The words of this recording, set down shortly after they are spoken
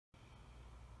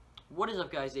What is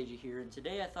up, guys? AJ here, and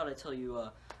today I thought I'd tell you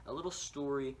a little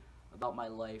story about my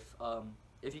life.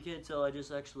 If you can't tell, I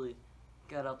just actually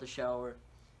got out the shower,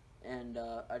 and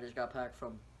I just got back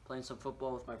from playing some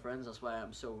football with my friends. That's why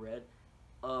I'm so red.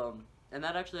 And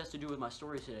that actually has to do with my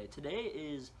story today. Today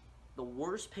is the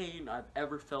worst pain I've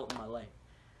ever felt in my life.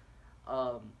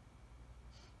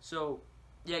 So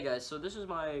yeah, guys. So this is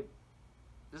my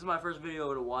first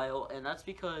video in a while, and that's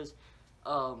because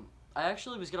I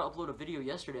actually was gonna upload a video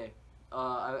yesterday.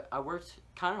 I worked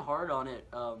kind of hard on it.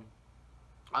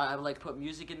 I like put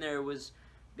music in there. It was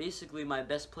basically my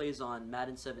best plays on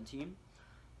Madden 17.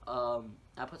 I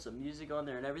put some music on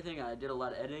there and everything. I did a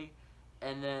lot of editing,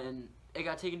 and then it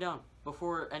got taken down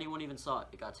before anyone even saw it.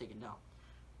 It got taken down.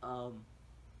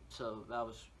 So that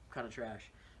was kind of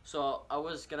trash. So I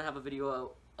was gonna have a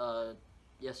video out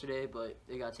yesterday, but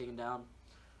it got taken down.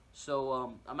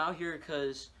 So I'm out here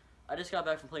because I just got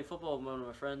back from playing football with one of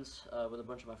my friends, with a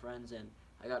bunch of my friends, and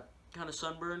I got kind of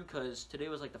sunburned because today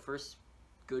was like the first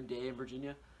good day in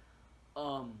Virginia.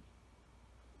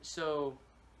 So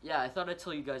yeah, I thought I'd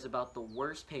tell you guys about the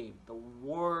worst pain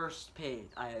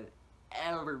I have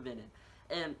ever been in.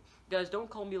 And guys, don't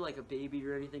call me like a baby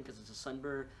or anything because it's a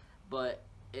sunburn, but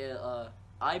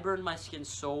I burned my skin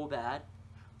so bad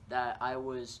that I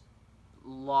was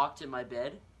locked in my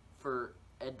bed for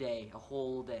a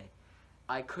whole day.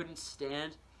 I couldn't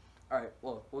stand. Alright,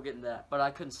 well, we'll get into that, but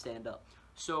I couldn't stand up.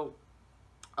 So,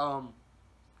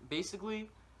 basically,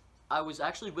 I was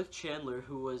actually with Chandler,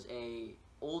 who was a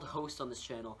old host on this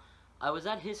channel. I was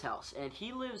at his house, and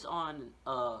he lives on,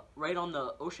 right on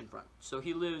the ocean front. So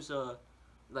he lives,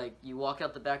 like, you walk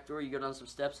out the back door, you go down some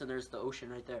steps, and there's the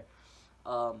ocean right there.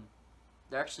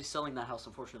 They're actually selling that house,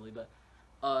 unfortunately, but,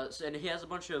 and he has a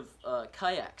bunch of,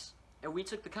 kayaks, and we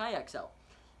took the kayaks out.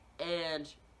 And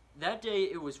that day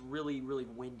it was really, really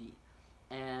windy,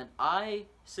 and I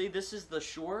say this is the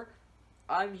shore.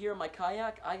 I'm here in my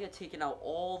kayak. I get taken out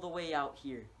all the way out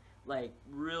here, like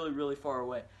really, really far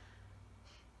away.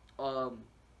 And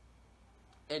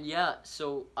yeah,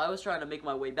 so I was trying to make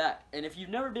my way back. And if you've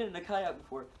never been in a kayak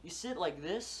before, you sit like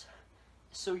this,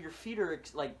 so your feet are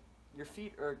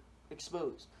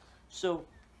exposed. So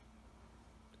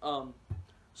I'm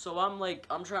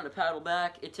trying to paddle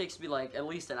back. It takes me like at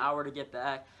least an hour to get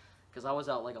back because I was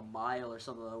out like a mile or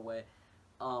something away.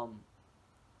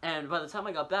 And by the time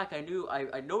I got back,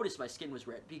 I noticed my skin was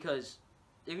red because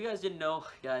if you guys didn't know,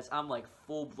 guys, I'm like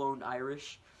full-blown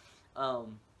Irish.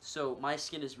 So my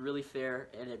skin is really fair,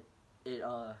 and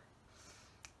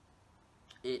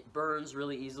it burns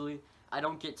really easily. I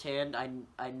don't get tanned.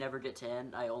 I never get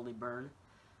tanned. I only burn.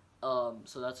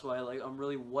 So that's why I'm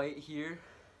really white here.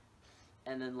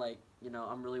 And then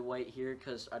I'm really white here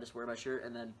because I just wear my shirt,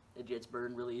 and then it gets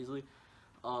burned really easily.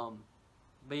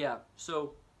 But yeah,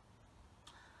 so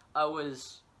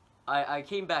I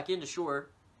came back into shore,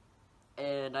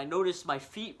 and I noticed my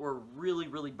feet were really,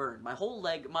 really burned. My whole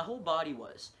body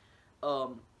was,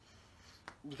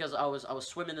 because I was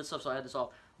swimming and stuff, so I had this off.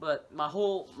 But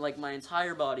my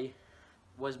entire body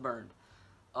was burned.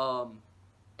 And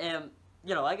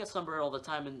I get sunburned all the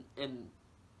time in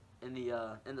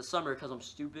the summer because I'm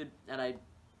stupid, and I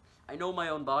know my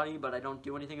own body, but I don't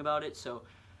do anything about it. So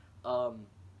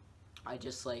I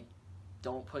just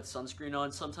don't put sunscreen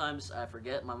on. Sometimes I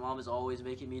forget. My mom is always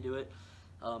making me do it.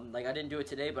 I didn't do it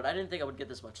today, but I didn't think I would get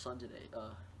this much sun today.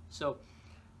 So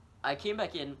I came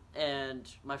back in,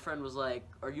 and my friend was like,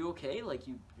 "Are you okay? Like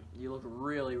you look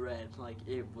really red." Like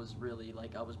it was really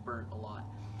I was burnt a lot.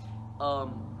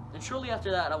 And shortly after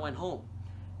that, I went home.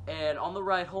 And on the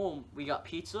ride home, we got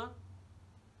pizza,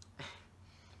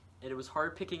 and it was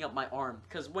hard picking up my arm,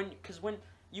 because when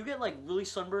you get really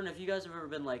sunburned, if you guys have ever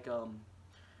been like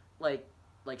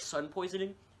sun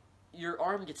poisoning, your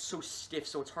arm gets so stiff,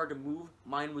 so it's hard to move.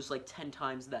 Mine was 10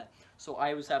 times that, so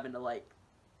I was having to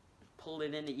pull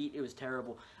it in to eat. It was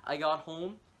terrible. I got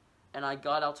home, and I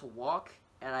got out to walk,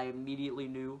 and I immediately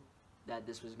knew that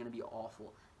this was gonna be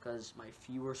awful, because my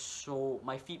feet were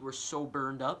so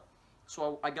burned up.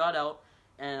 So I got out,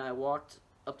 and I walked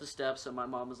up the steps, and my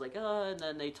mom was like, and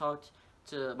then they talked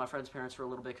to my friend's parents for a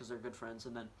little bit because they're good friends,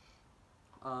 and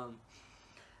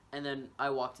then I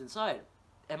walked inside,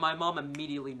 and my mom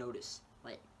immediately noticed,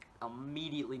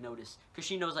 because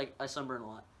she knows I sunburn a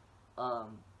lot,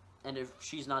 and if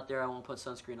she's not there, I won't put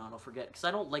sunscreen on. I'll forget, because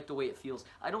I don't like the way it feels.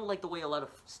 I don't like the way a lot of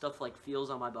stuff feels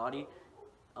on my body.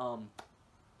 Dog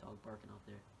barking out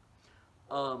there.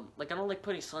 I don't like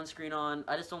putting sunscreen on.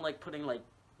 I just don't like putting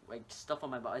stuff on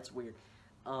my body. It's weird.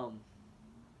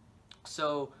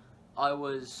 So I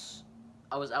was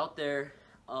out there,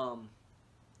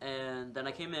 and then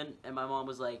I came in, and my mom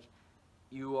was like,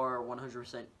 "You are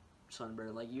 100%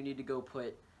 sunburn. Like, you need to go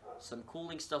put some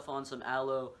cooling stuff on, some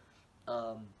aloe.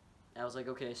 I was like,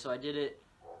 okay, so I did it,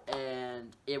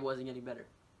 and it wasn't getting better.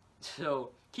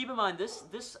 So keep in mind,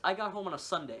 this I got home on a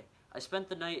Sunday. I spent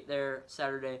the night there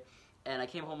Saturday, and I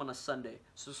came home on a Sunday.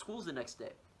 So school's the next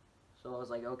day. So I was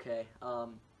like, okay.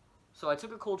 So I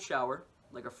took a cold shower,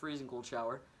 like a freezing cold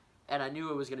shower, and I knew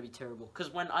it was gonna be terrible.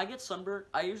 Cause when I get sunburned,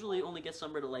 I usually only get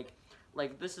sunburned at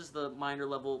like this is the minor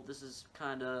level. This is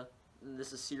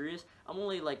serious. I'm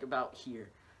only like about here,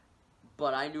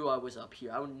 but I knew I was up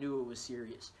here. I knew it was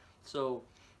serious. So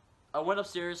I went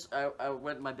upstairs. I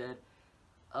went in my bed.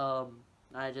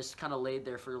 I just kind of laid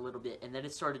there for a little bit, and then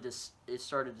it started to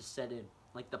set in.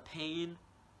 Like, the pain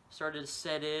started to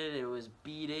set in. It was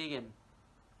beating,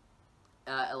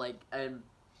 and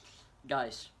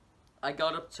guys, I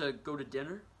got up to go to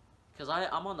dinner, cause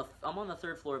I'm on the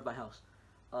third floor of my house,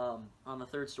 on the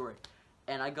third story,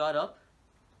 and I got up.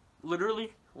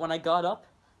 Literally, when I got up,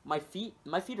 my feet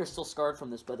are still scarred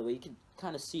from this. By the way, you can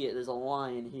kind of see it. There's a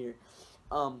line here,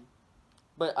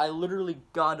 but I literally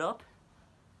got up,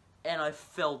 and I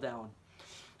fell down.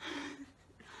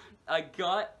 I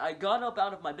got up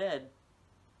out of my bed,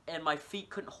 and my feet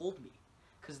couldn't hold me,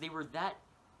 because they were that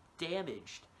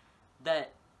damaged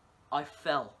that I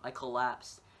fell. I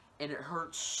collapsed, and it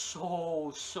hurt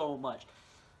so much.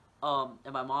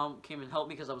 And my mom came and helped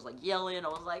me because I was like yelling. I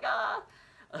was like, ah!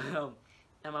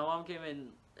 And my mom came in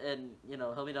and, you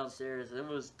know, helped me downstairs. It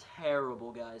was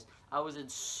terrible, guys. I was in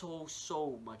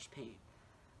so much pain.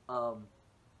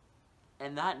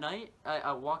 And that night,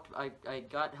 I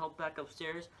got help back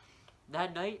upstairs.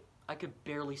 That night, I could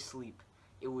barely sleep.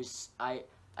 It was, I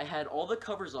had all the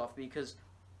covers off because,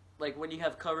 like, when you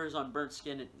have covers on burnt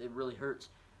skin, it really hurts.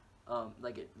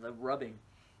 The rubbing.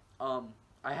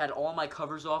 I had all my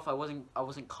covers off. I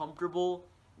wasn't comfortable.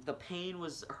 The pain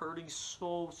was hurting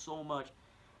so much.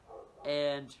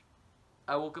 And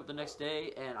I woke up the next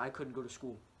day, and I couldn't go to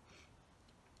school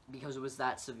because it was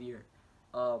that severe.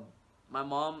 My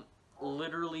mom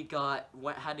literally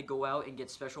had to go out and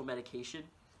get special medication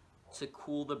to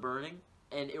cool the burning,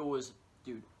 and it was,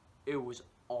 dude, it was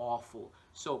awful.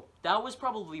 So that was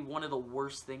probably one of the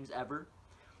worst things ever,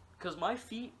 because my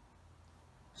feet,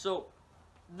 so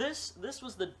this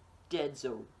was the dead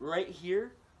zone right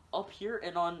here, up here,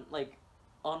 and on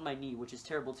my knee, which is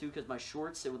terrible too, because my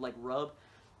shorts, it would like rub,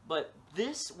 but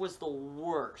this was the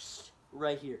worst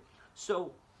right here.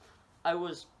 So I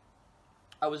was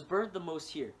burnt the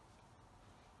most here,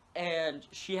 and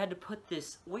she had to put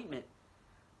this ointment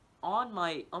on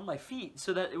my feet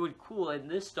so that it would cool, and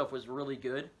this stuff was really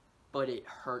good, but it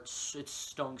hurts. It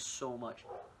stung so much.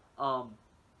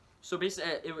 So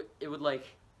basically, it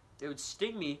would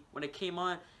sting me when it came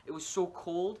on. It was so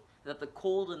cold that the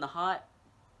cold and the hot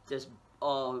just,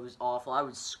 oh, it was awful. I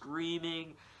was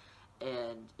screaming,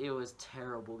 and it was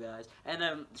terrible, guys. And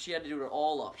then she had to do it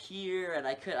all up here, and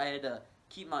I had to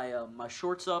keep my my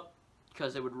shorts up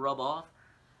because it would rub off.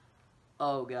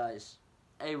 Oh, guys,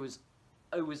 it was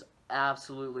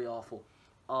absolutely awful.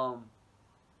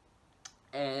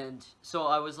 And so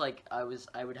I was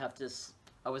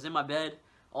in my bed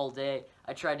all day.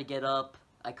 I tried to get up.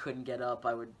 I couldn't get up.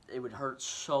 It would hurt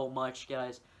so much,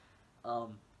 guys.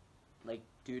 Like,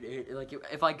 dude,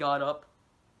 if I got up,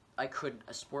 I couldn't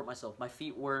support myself. My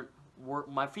feet weren't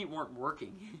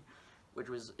working, which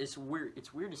was, it's weird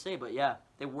to say, but yeah,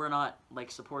 they were not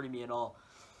like supporting me at all.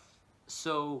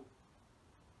 So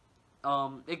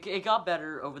it got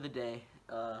better over the day,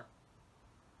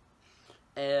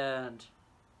 and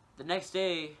the next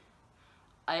day,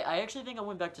 I actually think I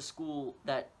went back to school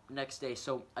that next day.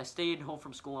 So I stayed home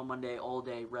from school on Monday all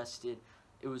day, rested.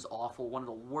 It was awful. One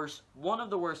of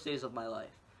the worst days of my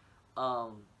life.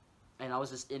 And I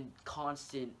was just in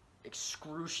constant,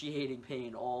 excruciating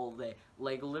pain all day.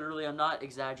 Like, literally, I'm not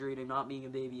exaggerating, not being a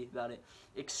baby about it.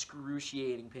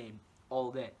 Excruciating pain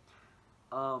all day.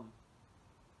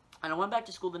 And I went back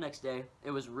to school the next day.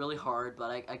 It was really hard, but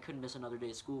I couldn't miss another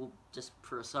day of school just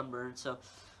for a sunburn. So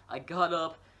I got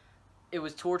up. It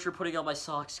was torture putting on my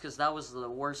socks because that was the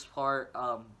worst part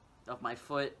of my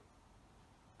foot.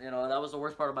 You know, that was the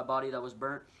worst part of my body that was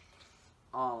burnt.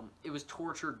 It was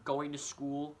torture going to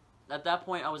school. At that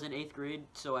point, I was in 8th grade,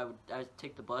 so I'd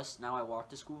take the bus. Now I walk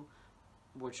to school,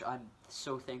 which I'm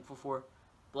so thankful for.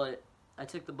 But I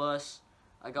took the bus.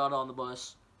 I got on the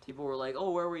bus. People were like, "Oh,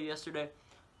 where were you yesterday?"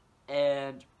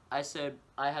 And I said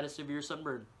I had a severe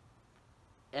sunburn.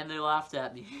 And they laughed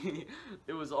at me.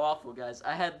 It was awful, guys.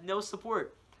 I had no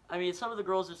support. I mean, some of the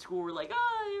girls at school were like,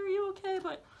 "Oh, are you okay?"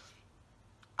 But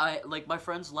my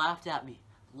friends laughed at me.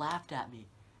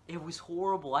 It was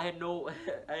horrible. I had no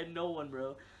one,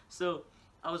 bro. So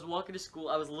I was walking to school.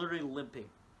 I was literally limping.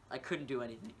 I couldn't do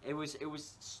anything. It was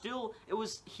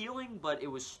healing, but it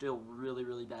was still really,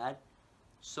 really bad.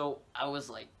 So I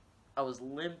was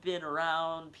limping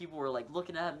around. People were like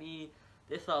looking at me.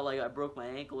 They thought like I broke my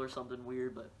ankle or something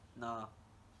weird, but nah,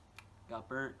 got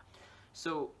burnt.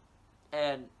 So,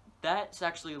 and that's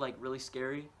actually like really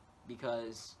scary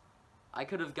because I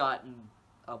could have gotten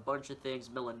a bunch of things,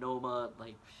 melanoma,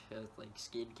 like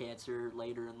skin cancer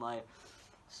later in life.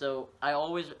 So I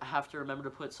always have to remember to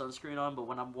put sunscreen on, but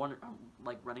when I'm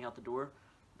like running out the door,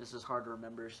 this is hard to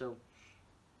remember. So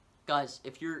guys,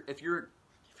 if you're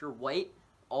white,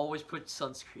 always put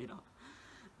sunscreen on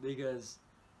because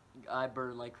I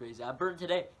burn like crazy. I burned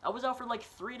today. I was out for like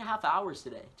 3.5 hours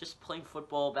today, just playing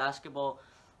football, basketball,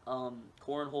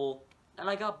 cornhole, and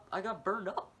I got burned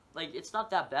up. Like, it's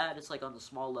not that bad. It's like on the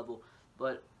small level,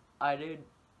 but I did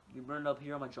get burned up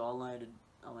here on my jawline and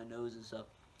on my nose and stuff.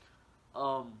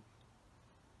 But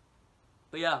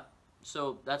yeah,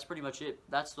 so that's pretty much it.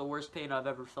 That's the worst pain I've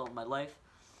ever felt in my life.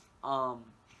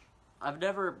 I've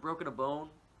never broken a bone.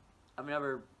 I've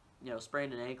never,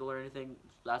 sprained an ankle or anything.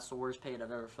 That's the worst pain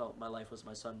I've ever felt in my life was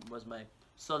my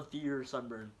severe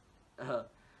sunburn.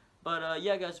 But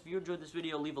yeah, guys, if you enjoyed this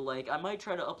video, leave a like. I might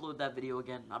try to upload that video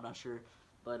again. I'm not sure,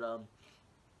 but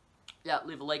yeah,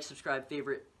 leave a like, subscribe,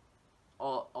 favorite,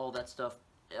 all that stuff.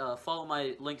 Follow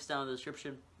my links down in the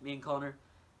description. Me and Connor.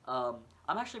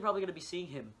 I'm actually probably gonna be seeing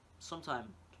him sometime,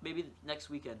 maybe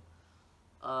next weekend.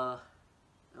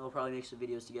 We'll probably make some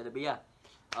videos together. But yeah,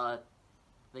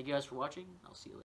 thank you guys for watching. I'll see you later.